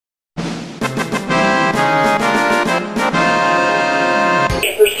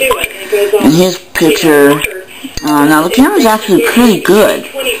And here's a picture. Now the camera's actually pretty good.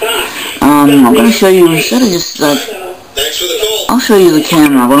 I'm going to show you, instead of just I'll show you the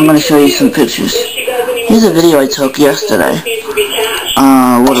camera, but I'm going to show you some pictures. Here's a video I took yesterday.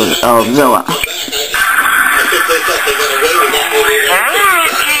 What is it? Oh, Zoa.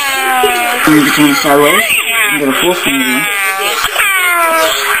 And you can turn it sideways and get a full screen view.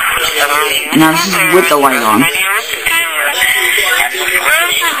 Now this is with the light on.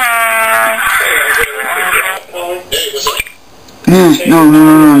 No.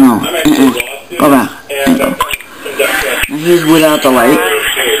 Go back. Now here's without the light.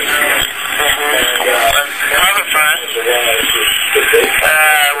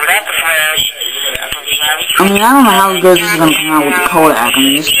 I mean, I don't know how good this is going to come out with the Kodak. I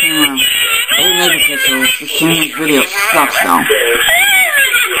mean, this camera, they make a picture. This camera's video sucks, though.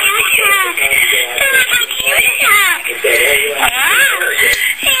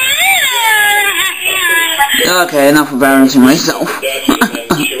 Okay, enough embarrassing myself.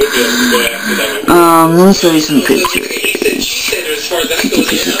 Let me show you some pictures.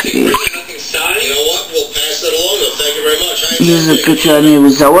 Here's a picture I made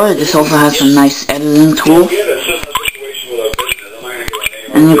with Zoa. This also has some nice editing tool.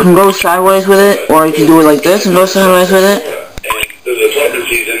 And you can go sideways with it, or you can do it like this and go sideways with it.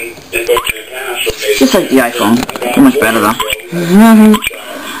 Just like the iPhone. Too much better though.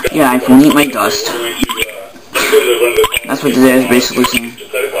 Yeah, iPhone, eat my dust. That's what today is basically saying.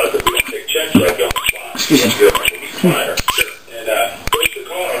 Excuse me.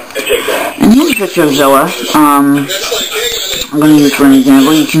 And here's a picture of Zoa. I'm going to use for an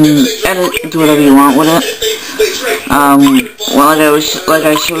example. You can edit, do whatever you want with it. Well, like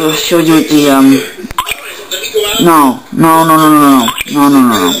I showed you with the, No. Get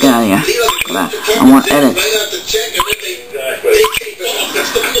out of here. Go back. I want edit.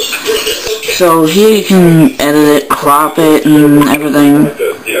 So here you can edit it, crop it, and everything.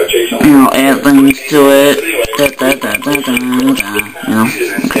 You know, add links to it. You know.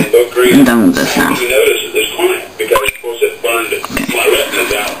 Okay. I'm done with this now.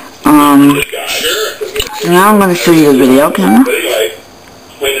 So now I'm going to show you the video camera.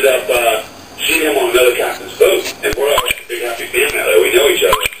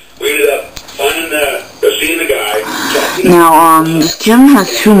 Now, this camera has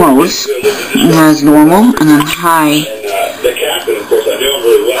two modes. It has normal and then high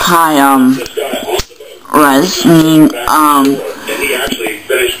res, meaning,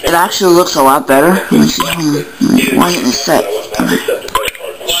 it actually looks a lot better. Let me see, hold on. Why didn't it set?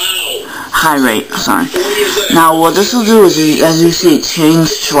 High rate, sorry. Now, what this will do is, as you see, it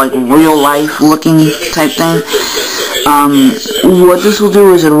changed to like real life looking type thing. What this will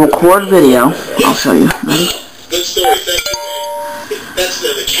do is it'll record video. I'll show you. Ready?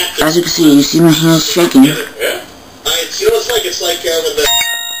 As you can see, you see my hands shaking.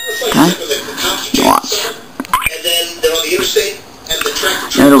 Okay? You watch.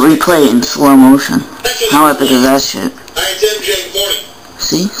 It'll replay it in slow motion. How epic is that shit?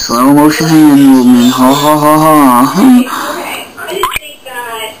 See? Slow motion hand movement. Ha ha ha ha.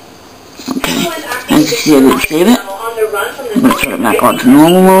 Okay. As you see, I didn't save it. I'm going to turn it back on to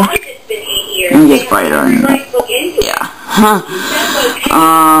normal mode. And it gets brighter. Yeah.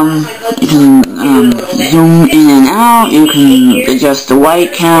 You can zoom in and out. You can adjust the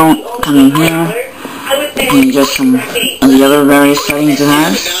white count coming here. You can adjust some of the other various settings it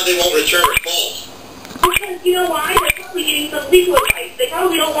has. Because you know why? They're probably getting some legal advice. They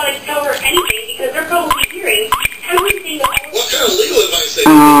probably don't want to tell her anything because they're probably hearing everything. What kind of legal advice?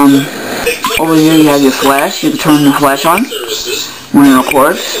 Over here you have your flash. You can turn the flash on when it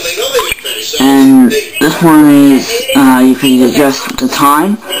records. And this one is, you can adjust the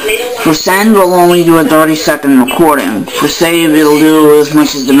time. For send, we'll only do a 30-second recording. For save, it'll do as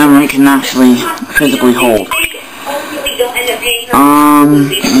much as the memory can actually physically hold. Let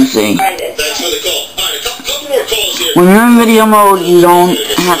me see. When you're in video mode, you don't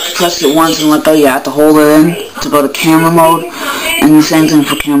have to press it once and let go. You have to hold it in to go to camera mode. And the same thing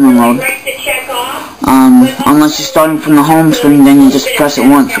for camera mode. Unless you're starting from the home screen, then you just press it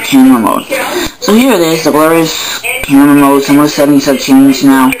once for camera mode. So here it is, the glorious camera mode. Some of the settings have changed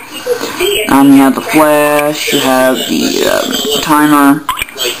now. You have the flash, you have the timer,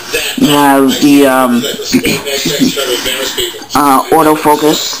 you have the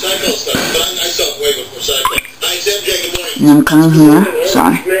autofocus. And I'm coming here,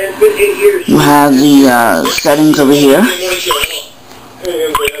 sorry. You have the settings over here.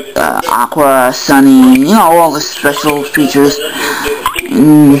 Aqua, sunny, you know, all the special features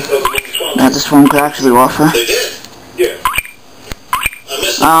that this phone could actually offer.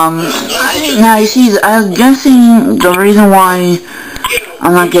 Now you see, I'm guessing the reason why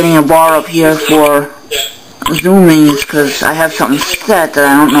I'm not getting a bar up here for zooming is because I have something set that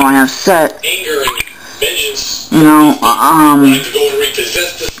I don't know I have set. You know,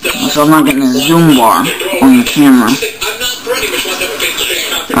 so I'm not getting a zoom bar on the camera.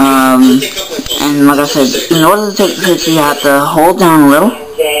 And like I said, in order to take the picture, you have to hold down a little.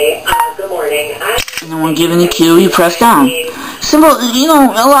 And then when given the cue, you press down. Simple, you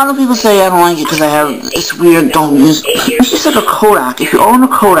know, a lot of people say I don't like it because I have this weird, it's just like a Kodak. If you own a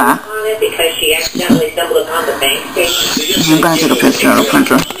Kodak, I'm going to take a picture of the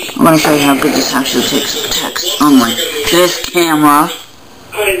printer. I'm going to show you how good this actually takes text, unlike this camera.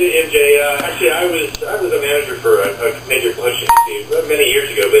 Hi, MJ. Actually, I was a manager for a major collection team many years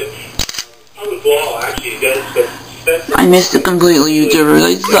ago, but I was law actually does. I missed it completely. You did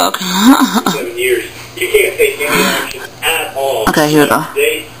really suck. 7 years. You can't take any action at all. Okay, here we go.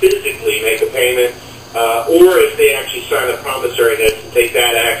 They physically make a payment, or if they actually sign a promissory note and take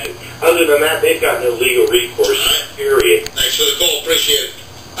that action. Other than that, they've got no legal recourse. Period. Thanks for the call. Appreciate it.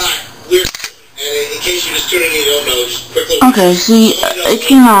 We're. And in case you're just tuning in, you don't know, just quick little... Okay, see, it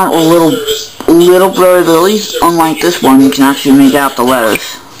came out a little blurry, but at least unlike this one, you can actually make out the letters.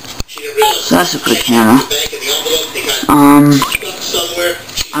 So that's a good camera.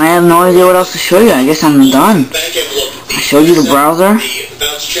 I have no idea what else to show you. I guess I'm done. I showed you the browser. I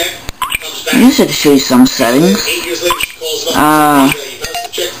guess I could show you some settings.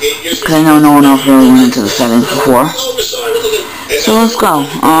 Because I know no one else really went into the settings before. So let's go.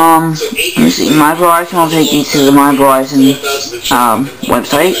 Let me see. My Verizon will take you to the My Verizon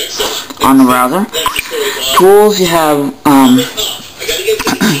website on the browser. Tools, you have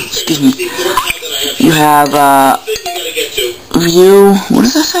excuse me. You have view. What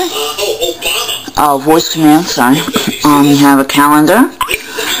does that say? Voice command. Sorry. You have a calendar.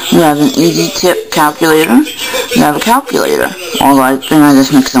 You have an easy tip calculator. You have a calculator. Although I think I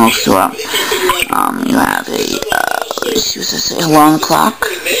just mixed those two up. You have a alarm clock.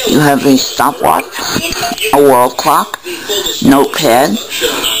 You have a stopwatch, a world clock, notepad,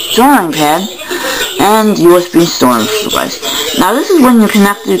 drawing pad, and USB storage device. Now this is when you're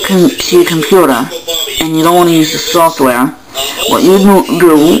connected to your computer and you don't want to use the software. What you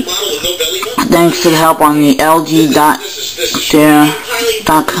do, thanks to the help on the lg.com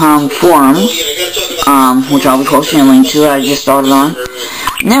forum, which I'll be posting a link to, I just started on.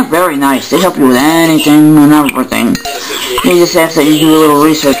 And they're very nice. They help you with anything and everything. They just ask that you do a little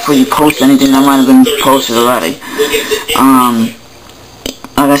research before you post anything that might have been posted already.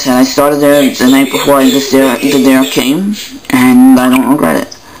 Like I said, I started there the night before I just did their game, and I don't regret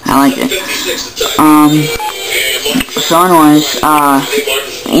it. I like it. So anyways,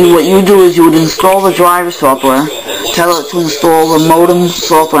 what you do is you would install the driver software, tell it to install the modem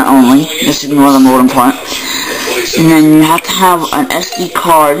software only, just ignore the modem part, and then you have to have an SD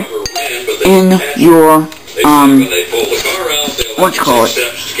card in your, what you call it?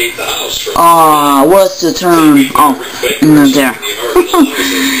 What's the term? In there.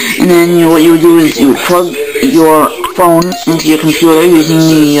 And then what you would do is you would plug your phone into your computer using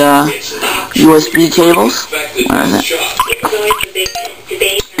the USB cables. Where is it?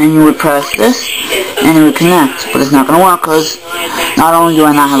 And you would press this, and it would connect. But it's not going to work because not only do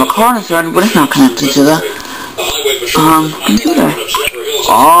I not have a card inserted, but it's not connected to the computer.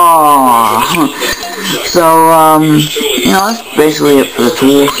 So, you know, that's basically it for the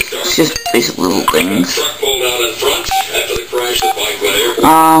tools. It's just basic little things.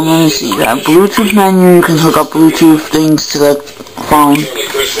 Let me see, you have Bluetooth menu, you can hook up Bluetooth things to the phone.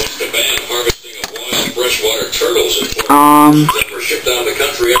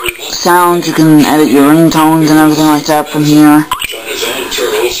 Sounds, you can edit your ringtones and everything like that from here.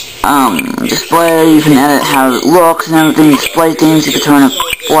 Display, you can edit how it looks and everything. Display things, you can turn it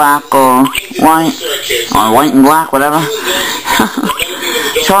black or white and black, whatever.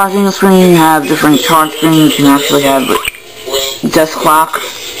 Charging screen, you have different charge screens. You can actually have desk clock,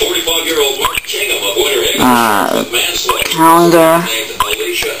 calendar,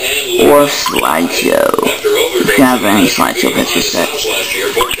 or slideshow. If you have any slideshow pictures set.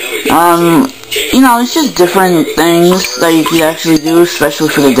 You know, it's just different things that you can actually do, especially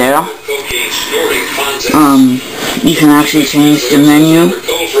for the Dare. You can actually change the menu,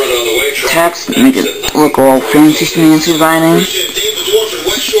 text, make it look all fancy schmancy writing.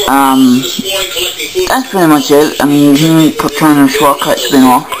 That's pretty much it. I mean, you can turn a shortcut spin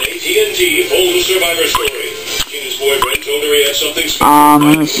off.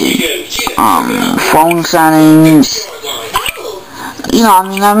 Let me see. Phone settings. you know, I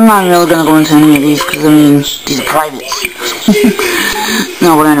mean, I'm not really gonna go into any of these, because, I mean, these are private.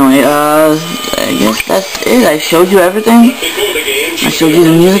 No, but anyway, I guess that's it. I showed you everything. I showed you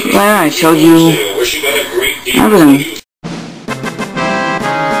the music player, I showed you everything.